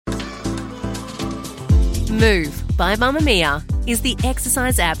Move by Mamamia is the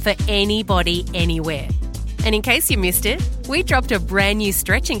exercise app for anybody, anywhere. And in case you missed it, we dropped a brand new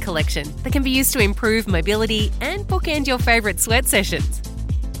stretching collection that can be used to improve mobility and bookend your favourite sweat sessions.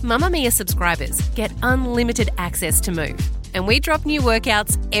 Mamamia subscribers get unlimited access to Move, and we drop new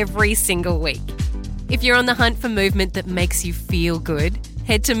workouts every single week. If you're on the hunt for movement that makes you feel good,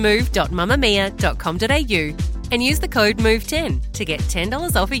 head to move.mamamia.com.au and use the code MOVE10 to get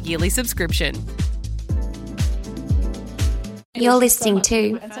 $10 off a yearly subscription. You're listening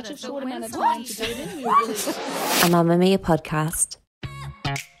to and such a short amount of time to do it in. a Mamamia podcast.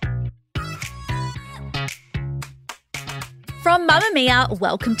 From Mamamia,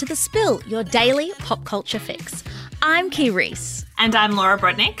 welcome to The Spill, your daily pop culture fix. I'm Kee Reese. And I'm Laura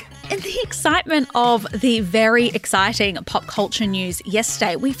Brodnick. In the excitement of the very exciting pop culture news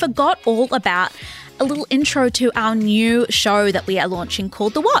yesterday, we forgot all about a little intro to our new show that we are launching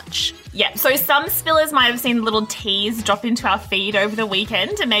called The Watch. Yeah, so some spillers might have seen a little tease drop into our feed over the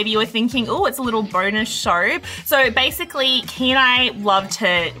weekend, and maybe you were thinking, oh, it's a little bonus show. So basically, Kee and I love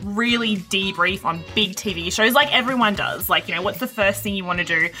to really debrief on big TV shows like everyone does. Like, you know, what's the first thing you want to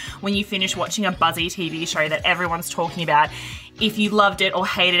do when you finish watching a buzzy TV show that everyone's talking about? If you loved it or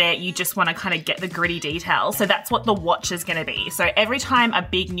hated it, you just want to kind of get the gritty details. So that's what The Watch is going to be. So every time a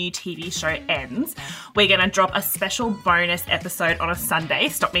big new TV show ends, we're going to drop a special bonus episode on a Sunday.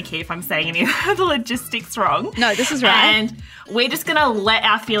 Stop me, Kee, if I'm saying any of the logistics wrong. No, this is right. And we're just going to let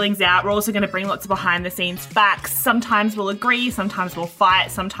our feelings out. We're also going to bring lots of behind-the-scenes facts. Sometimes we'll agree, sometimes we'll fight,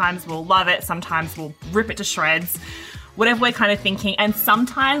 sometimes we'll love it, sometimes we'll rip it to shreds. Whatever we're kind of thinking. And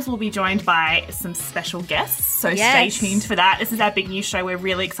sometimes we'll be joined by some special guests. So Stay tuned for that. This is our big new show. We're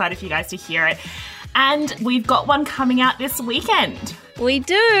really excited for you guys to hear it. And we've got one coming out this weekend. We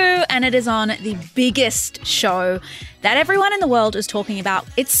do, and it is on the biggest show that everyone in the world is talking about.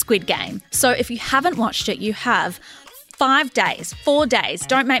 It's Squid Game. So if you haven't watched it, you have 4 days,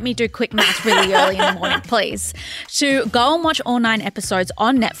 don't make me do quick math really early in the morning, please, to go and watch all 9 episodes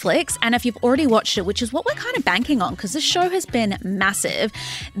on Netflix. And if you've already watched it, which is what we're kind of banking on because this show has been massive,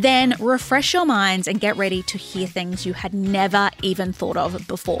 then refresh your minds and get ready to hear things you had never even thought of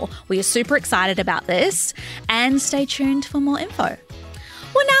before. We are super excited about this, and stay tuned for more info.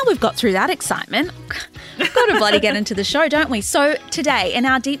 Well, now we've got through that excitement, we've got to bloody get into the show, don't we? So today, in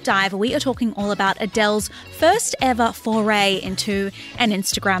our deep dive, we are talking all about Adele's first ever foray into an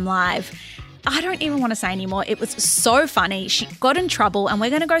Instagram Live. I don't even want to say anymore. It was so funny. She got in trouble, and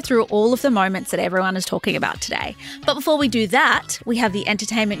we're going to go through all of the moments that everyone is talking about today. But before we do that, we have the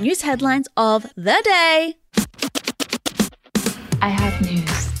entertainment news headlines of the day. I have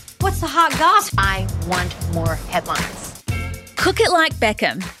news. What's the hot gossip? I want more headlines. Cook it like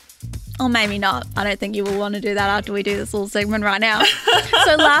Beckham. Or maybe not. I don't think you will want to do that after we do this little segment right now.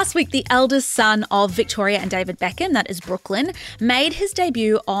 So last week, the eldest son of Victoria and David Beckham, that is Brooklyn, made his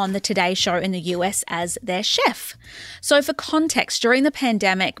debut on the Today Show in the US as their chef. So for context, during the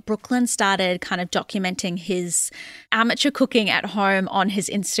pandemic, Brooklyn started kind of documenting his amateur cooking at home on his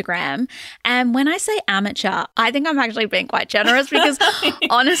Instagram. And when I say amateur, I think I'm actually being quite generous because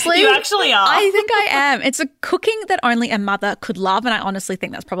honestly, You actually are. I think I am. It's a cooking that only a mother could love. And I honestly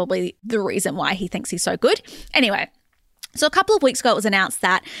think that's probably the reason why he thinks he's so good. Anyway, so a couple of weeks ago, it was announced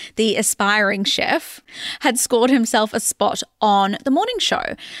that the aspiring chef had scored himself a spot on the morning show.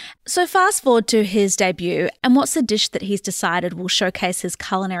 So fast forward to his debut, and what's the dish that he's decided will showcase his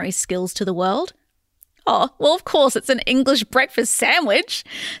culinary skills to the world? Oh, well, of course, it's an English breakfast sandwich.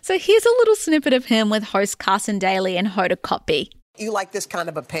 So here's a little snippet of him with host Carson Daly and Hoda Kotb. You like this kind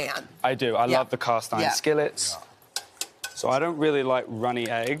of a pan? I do. I love the cast iron skillets. So I don't really like runny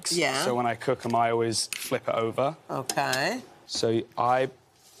eggs. Yeah. So when I cook them, I always flip it over. Okay. So I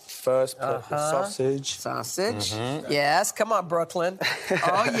first put the sausage. Sausage. Mm-hmm. Yes. Come on, Brooklyn.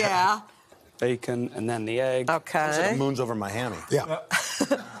 Oh, yeah. Bacon, and then the egg. Okay. The moon's over Miami. Yeah.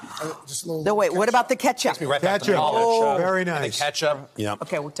 Just a little. No, wait. What about the ketchup? Takes me right back to Ketchup. Miami. Very And the nice. ketchup. Yeah.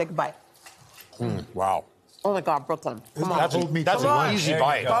 Okay, we'll take a bite. Wow. Oh, my God, Brooklyn. Come on. That's an easy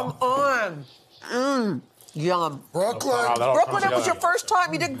bite. Come on. Yum. Brooklyn. Wow, Brooklyn, it was your first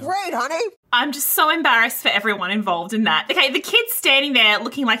time. You did great, honey. I'm just so embarrassed for everyone involved in that. Okay, the kid's standing there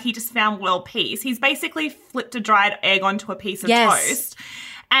looking like he just found world peace. He's basically flipped a dried egg onto a piece of toast.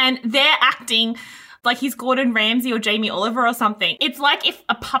 And they're acting like he's Gordon Ramsay or Jamie Oliver or something. It's like if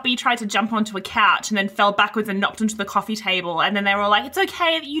a puppy tried to jump onto a couch and then fell backwards and knocked onto the coffee table, and then they were like, it's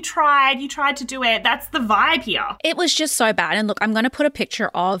okay that you tried to do it. That's the vibe here. It was just so bad. And look, I'm going to put a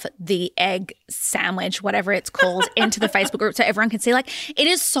picture of the egg sandwich, whatever it's called, into the Facebook group so everyone can see. Like, it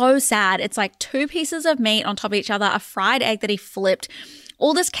is so sad. It's like 2 pieces of meat on top of each other, a fried egg that he flipped,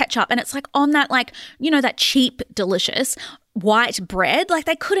 all this ketchup, and it's like on that, like, you know, that cheap, delicious white bread. Like,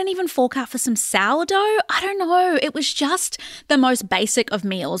 they couldn't even fork out for some sourdough. I don't know. It was just the most basic of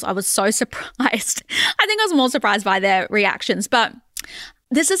meals. I was so surprised. I think I was more surprised by their reactions. But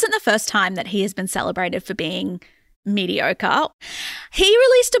this isn't the first time that he has been celebrated for being mediocre. He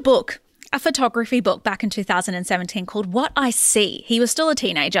released a book, a photography book, back in 2017 called What I See. He was still a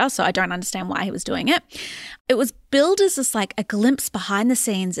teenager, so I don't understand why he was doing it. It was billed as this, like, a glimpse behind the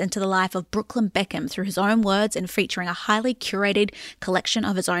scenes into the life of Brooklyn Beckham through his own words and featuring a highly curated collection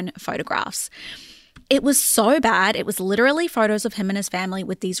of his own photographs. It was so bad. It was literally photos of him and his family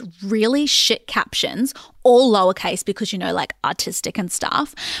with these really shit captions, all lowercase because, you know, like artistic and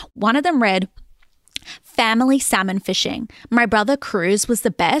stuff. One of them read, "Family salmon fishing. My brother Cruz was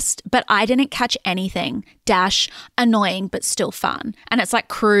the best, but I didn't catch anything. Annoying, but still fun." And it's like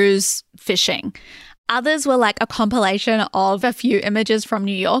Cruz fishing. Others were like a compilation of a few images from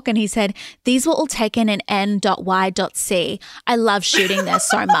New York. And he said, "These were all taken in N.Y.C. I love shooting there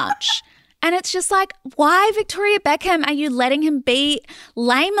so much." And it's just like, why, Victoria Beckham, are you letting him be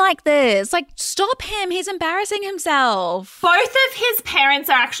lame like this? Like, stop him. He's embarrassing himself. Both of his parents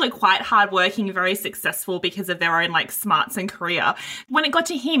are actually quite hardworking, very successful because of their own, like, smarts and career. When it got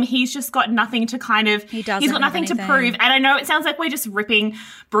to him, he's just got nothing to kind of... He's got nothing to prove. And I know it sounds like we're just ripping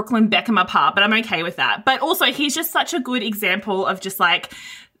Brooklyn Beckham apart, but I'm okay with that. But also, he's just such a good example of just, like,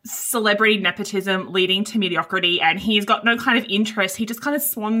 celebrity nepotism leading to mediocrity, and he's got no kind of interest. He just kind of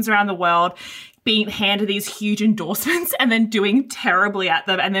swans around the world being handed these huge endorsements and then doing terribly at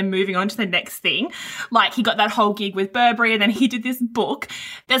them and then moving on to the next thing. Like, he got that whole gig with Burberry and then he did this book.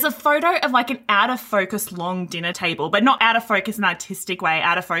 There's a photo of like an out of focus long dinner table, but not out of focus in an artistic way,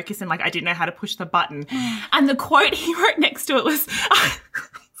 out of focus in like, I didn't know how to push the button. And the quote he wrote next to it was...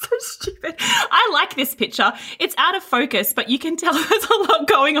 so stupid. I like this picture. It's out of focus, but you can tell there's a lot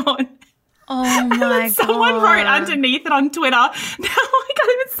going on. Oh my God. Someone wrote underneath it on Twitter, now I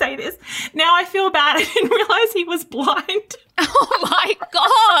can't even say this. Now I feel bad. I didn't realise he was blind. Oh my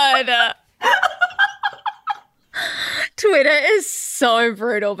God. Twitter is so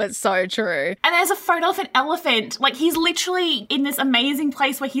brutal, but so true. And there's a photo of an elephant. Like, he's literally in this amazing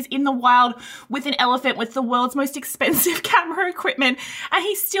place where he's in the wild with an elephant with the world's most expensive camera equipment, and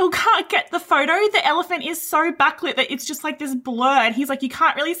he still can't get the photo. The elephant is so backlit that it's just like this blur, and he's like, you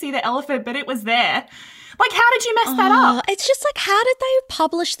can't really see the elephant, but it was there. Like, how did you mess that up? It's just like, how did they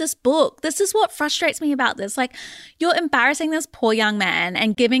publish this book? This is what frustrates me about this. Like, you're embarrassing this poor young man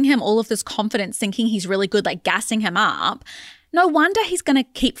and giving him all of this confidence, thinking he's really good, like gassing him up. No wonder he's going to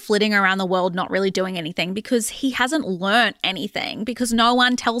keep flitting around the world not really doing anything, because he hasn't learnt anything, because no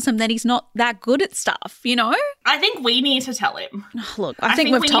one tells him that he's not that good at stuff, you know? I think we need to tell him. Look, I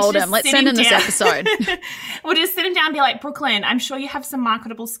think we've told him. Let's send him this episode. We'll just sit him down and be like, Brooklyn, I'm sure you have some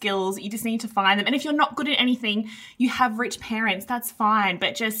marketable skills. You just need to find them. And if you're not good at anything, you have rich parents. That's fine.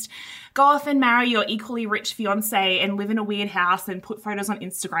 But just go off and marry your equally rich fiance and live in a weird house and put photos on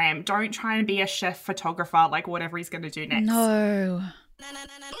Instagram. Don't try and be a chef, photographer, like whatever he's going to do next. No.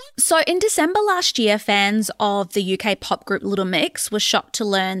 So in December last year, fans of the UK pop group Little Mix were shocked to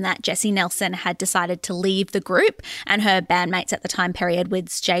learn that Jessie Nelson had decided to leave the group and her bandmates at the time, Perry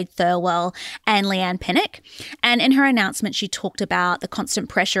Edwards, Jade Thirlwell and Leanne Pinnock. And in her announcement, she talked about the constant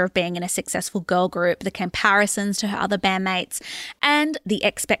pressure of being in a successful girl group, the comparisons to her other bandmates, and the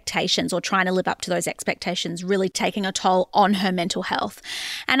expectations, or trying to live up to those expectations, really taking a toll on her mental health.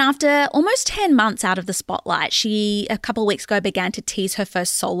 And after almost 10 months out of the spotlight, she, a couple of weeks ago, began to tease her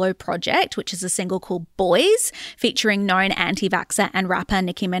first solo project, which is a single called Boys, featuring known anti-vaxxer and rapper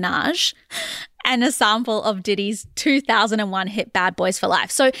Nicki Minaj, and a sample of Diddy's 2001 hit Bad Boys for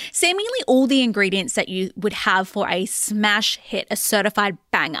Life. So seemingly all the ingredients that you would have for a smash hit, a certified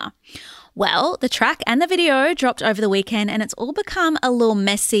banger. Well, the track and the video dropped over the weekend, and it's all become a little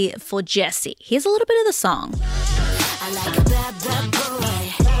messy for Jessie. Here's a little bit of the song. I like a bad, bad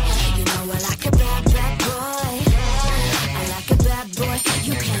boy. You know I like a bad, bad boy. I like a bad boy.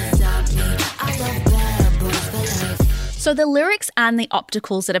 You can't stop me. I love bad boys for life. So the lyrics and the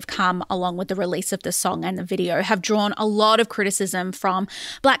opticals that have come along with the release of the song and the video have drawn a lot of criticism from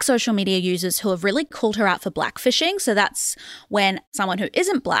Black social media users who have really called her out for blackfishing. So that's when someone who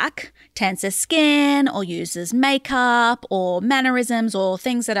isn't Black tans their skin or uses makeup or mannerisms or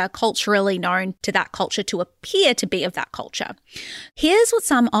things that are culturally known to that culture to appear to be of that culture. Here's what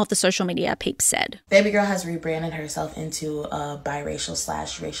some of the social media peeps said. Baby girl has rebranded herself into a biracial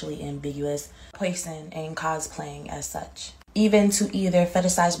 / racially ambiguous person and cosplaying as such. Even to either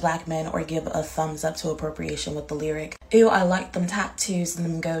fetishize Black men or give a thumbs up to appropriation with the lyric, "Ew, I like them tattoos and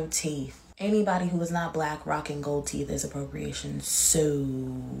them gold teeth." Anybody who is not black rocking gold teeth is appropriation. So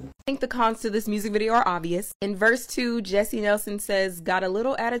I think the cons to this music video are obvious. In verse 2, Jesse Nelson says, got a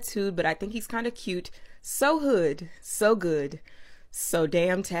little attitude, but I think he's kind of cute. So hood, so good, so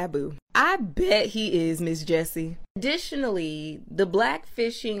damn taboo. I bet he is, Miss Jessie. Additionally, the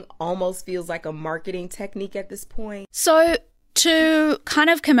blackfishing almost feels like a marketing technique at this point. So to kind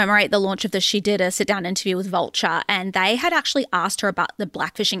of commemorate the launch of this, she did a sit-down interview with Vulture, and they had actually asked her about the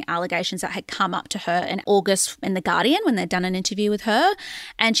blackfishing allegations that had come up to her in August in The Guardian when they'd done an interview with her.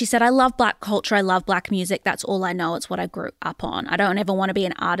 And she said, I love black culture. I love black music. That's all I know. It's what I grew up on. I don't ever want to be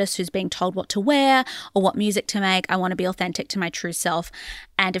an artist who's being told what to wear or what music to make. I want to be authentic to my true self.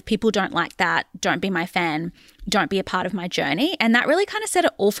 And if people don't like that, don't be my fan. Don't be a part of my journey. And that really kind of said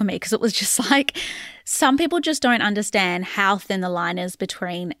it all for me, because it was just like, some people just don't understand how thin the line is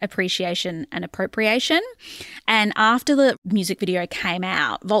between appreciation and appropriation. And after the music video came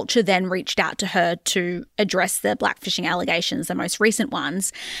out, Vulture then reached out to her to address the blackfishing allegations, the most recent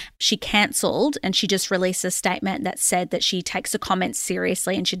ones. She cancelled, and she just released a statement that said that she takes the comments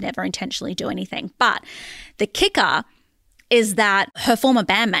seriously and she'd never intentionally do anything. But the kicker is that her former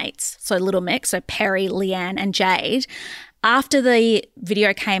bandmates, so Little Mix, so Perry, Leanne and Jade, after the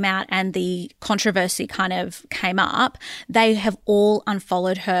video came out and the controversy kind of came up, they have all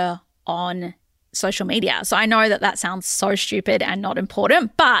unfollowed her on social media. So I know that that sounds so stupid and not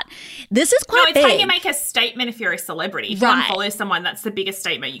important, but this is quite big. No, it's how you make a statement if you're a celebrity. If you unfollow someone, that's the biggest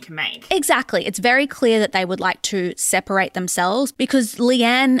statement you can make. Exactly. It's very clear that they would like to separate themselves, because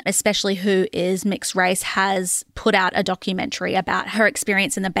Leanne, especially, who is mixed race, has put out a documentary about her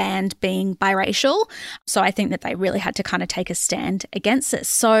experience in the band being biracial. So I think that they really had to kind of take a stand against this.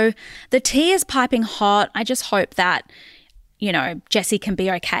 So the tea is piping hot. I just hope that, you know, Jessie can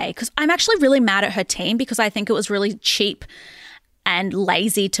be okay, because I'm actually really mad at her team, because I think it was really cheap and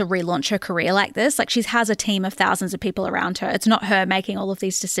lazy to relaunch her career like this. Like, she has a team of thousands of people around her. It's not her making all of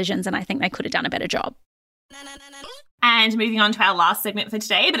these decisions, and I think they could have done a better job. And moving on to our last segment for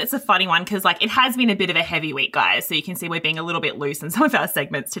today, but it's a funny one because, like, it has been a bit of a heavy week, guys. So you can see we're being a little bit loose in some of our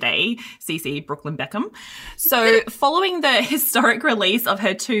segments today. CC Brooklyn Beckham. So following the historic release of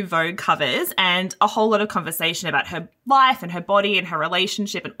her 2 Vogue covers and a whole lot of conversation about her life and her body and her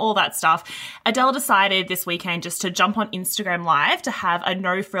relationship and all that stuff, Adele decided this weekend just to jump on Instagram Live to have a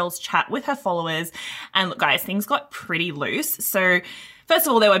no-frills chat with her followers. And look, guys, things got pretty loose. So first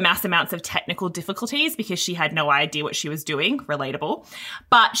of all, there were mass amounts of technical difficulties because she had no idea what she was doing. Relatable.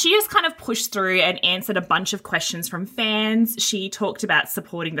 But she just kind of pushed through and answered a bunch of questions from fans. She talked about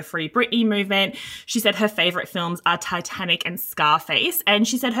supporting the Free Britney movement. She said her favourite films are Titanic and Scarface. And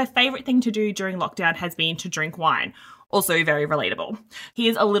she said her favourite thing to do during lockdown has been to drink wine. Also very relatable.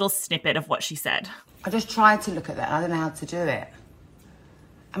 Here's a little snippet of what she said. I just tried to look at that. I don't know how to do it.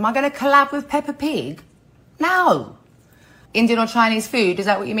 Am I going to collab with Peppa Pig? No. Indian or Chinese food, is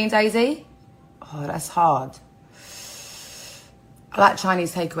that what you mean, Daisy? Oh, that's hard. I like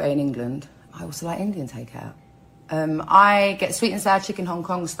Chinese takeaway in England. I also like Indian takeout. I get sweet and sour chicken Hong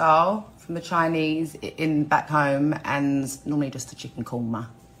Kong style from the Chinese in back home, and normally just a chicken korma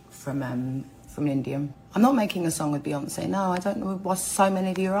from Indian. I'm not making a song with Beyonce, no. I don't know why so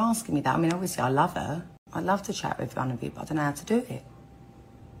many of you are asking me that. I mean, obviously I love her. I'd love to chat with one of you, but I don't know how to do it.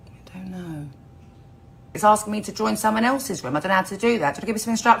 I don't know. It's asking me to join someone else's room. I don't know how to do that. Do you give me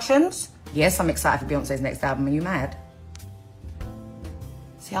some instructions? Yes, I'm excited for Beyonce's next album. Are you mad?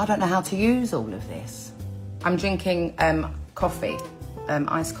 See, I don't know how to use all of this. I'm drinking coffee,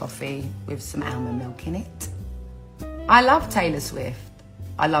 iced coffee with some almond milk in it. I love Taylor Swift.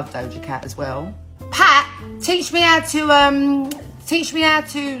 I love Doja Cat as well. Pat, teach me how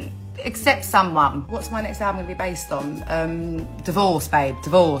to accept someone. What's my next album going to be based on? Divorce, babe,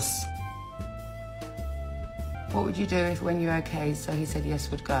 divorce. What would you do if, when you're okay, so he said yes,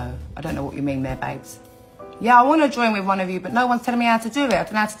 would go? I don't know what you mean there, babes. Yeah, I want to join with one of you, but no one's telling me how to do it. I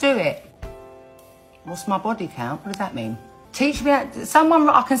don't know how to do it. What's my body count? What does that mean? Teach me how... Someone...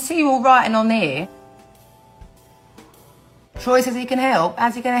 I can see you all writing on there. Troy says he can help.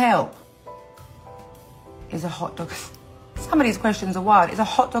 How's he going to help? Is a hot dog... Some of these questions are wild. Is a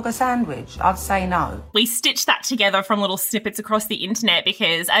hot dog a sandwich? I'd say no. We stitched that together from little snippets across the internet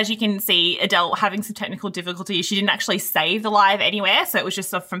because, as you can see, Adele having some technical difficulties. She didn't actually save the live anywhere, so it was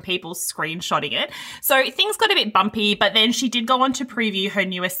just from people screenshotting it. So things got a bit bumpy, but then she did go on to preview her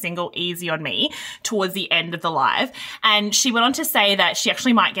newest single, Easy on Me, towards the end of the live. And she went on to say that she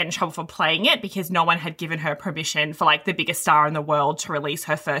actually might get in trouble for playing it because no one had given her permission for, like, the biggest star in the world to release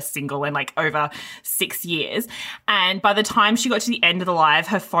her first single in, like, over 6 years. And by the time time she got to the end of the live,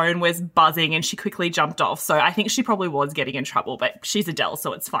 her phone was buzzing and she quickly jumped off. So I think she probably was getting in trouble, but she's Adele,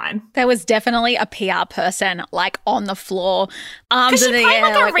 so it's fine. There was definitely a PR person like on the floor. Because she played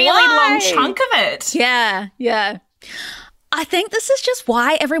like a really long chunk of it. Yeah, yeah. I think this is just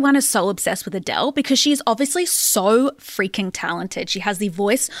why everyone is so obsessed with Adele, because she's obviously so freaking talented. She has the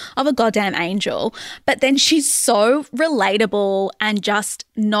voice of a goddamn angel, but then she's so relatable and just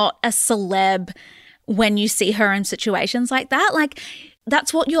not a celeb when you see her in situations like that. Like,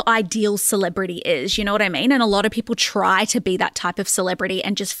 that's what your ideal celebrity is, you know what I mean? And a lot of people try to be that type of celebrity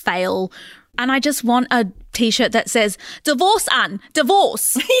and just fail. And I just want a T-shirt that says, divorce, Anne,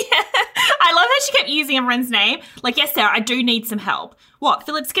 divorce. Yeah. I love how she kept using everyone's name. Like, yes, Sarah, I do need some help. What?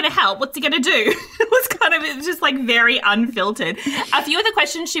 Philip's going to help? What's he going to do? It was kind of just like very unfiltered. A few of the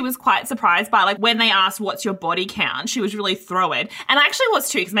questions she was quite surprised by, like when they asked, what's your body count? She was really thrown. And I actually was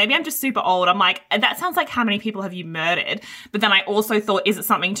too, because maybe I'm just super old. I'm like, that sounds like how many people have you murdered? But then I also thought, is it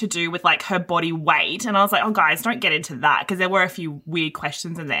something to do with like her body weight? And I was like, oh, guys, don't get into that, because there were a few weird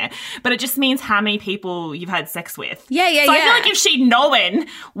questions in there. But it just means how many people you've had sex with. Yeah. So I feel like if she'd known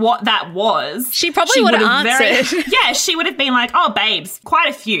what that was, she probably would have answered. Yeah, she would have been like, oh, babes, quite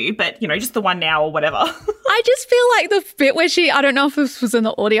a few, but, you know, just the one now or whatever. I just feel like the bit where I don't know if this was in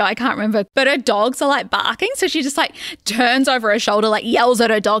the audio, I can't remember, but her dogs are like barking. So she just like turns over her shoulder, like yells at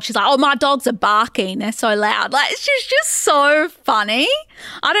her dog. She's like, oh, my dogs are barking. They're so loud. Like, she's just so funny.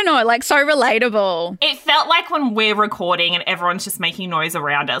 I don't know, like so relatable. It felt like when we're recording and everyone's just making noise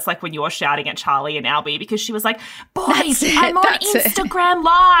around us, like when you were shouting at Charlie and Albie, because she was like, boys, I'm on Instagram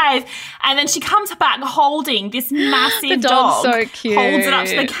Live. And then she comes back holding this massive dog. So cute. Holds it up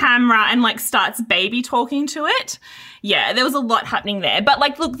to the camera and like starts baby talking to it. Yeah, there was a lot happening there. But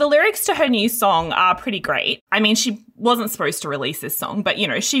like, look, the lyrics to her new song are pretty great. I mean, she wasn't supposed to release this song, but, you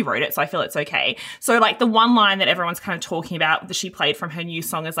know, she wrote it, so I feel it's okay. So like the one line that everyone's kind of talking about that she played from her new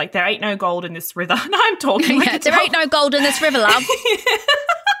song is like, there ain't no gold in this river. And I'm talking like there ain't no gold in this river, love.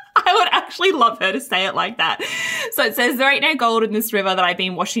 I would actually love her to say it like that. So it says, there ain't no gold in this river that I've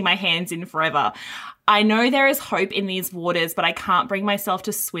been washing my hands in forever. I know there is hope in these waters, but I can't bring myself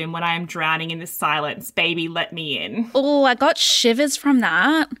to swim when I am drowning in this silence. Baby, let me in. Oh, I got shivers from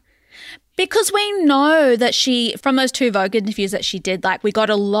that. Because we know that from those 2 Vogue interviews that she did, like we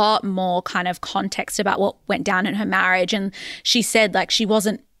got a lot more kind of context about what went down in her marriage. And she said like she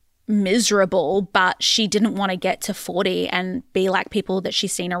wasn't miserable, but she didn't want to get to 40 and be like people that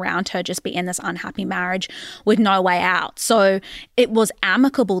she's seen around her, just be in this unhappy marriage with no way out. So it was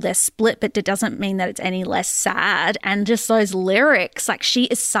amicable, they're split, but it doesn't mean that it's any less sad. And just those lyrics, like she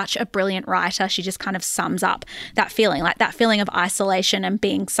is such a brilliant writer. She just kind of sums up that feeling, like that feeling of isolation and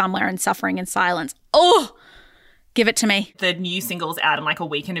being somewhere and suffering in silence. Oh, give it to me. The new single's out in like a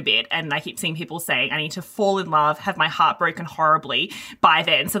week and a bit, and I keep seeing people saying I need to fall in love, have my heart broken horribly by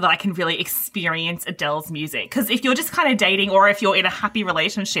then so that I can really experience Adele's music. Because if you're just kind of dating, or if you're in a happy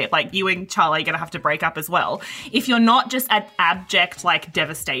relationship, like you and Charlie are going to have to break up as well. If you're not just at abject like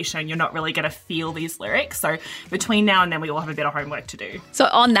devastation, you're not really going to feel these lyrics. So between now and then, we all have a bit of homework to do. So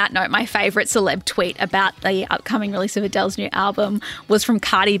on that note, my favourite celeb tweet about the upcoming release of Adele's new album was from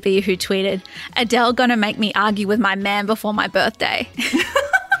Cardi B, who tweeted, Adele gonna make me argue with my man before my birthday.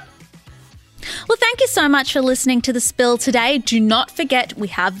 Well, thank you so much for listening to The Spill today. Do not forget, we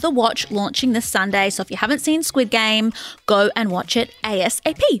have The Watch launching this Sunday, so if you haven't seen Squid Game, go and watch it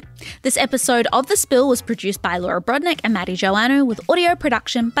ASAP. This episode of The Spill was produced by Laura Brodnick and Maddie Joannou, with audio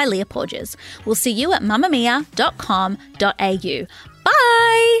production by Leah Porges. We'll see you at mamamia.com.au.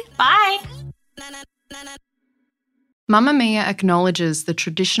 Bye! Bye! Mamma Mia acknowledges the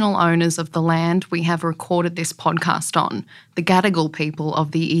traditional owners of the land we have recorded this podcast on, the Gadigal people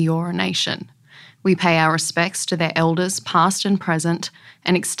of the Eora Nation. We pay our respects to their elders, past and present,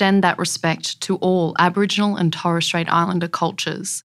 and extend that respect to all Aboriginal and Torres Strait Islander cultures.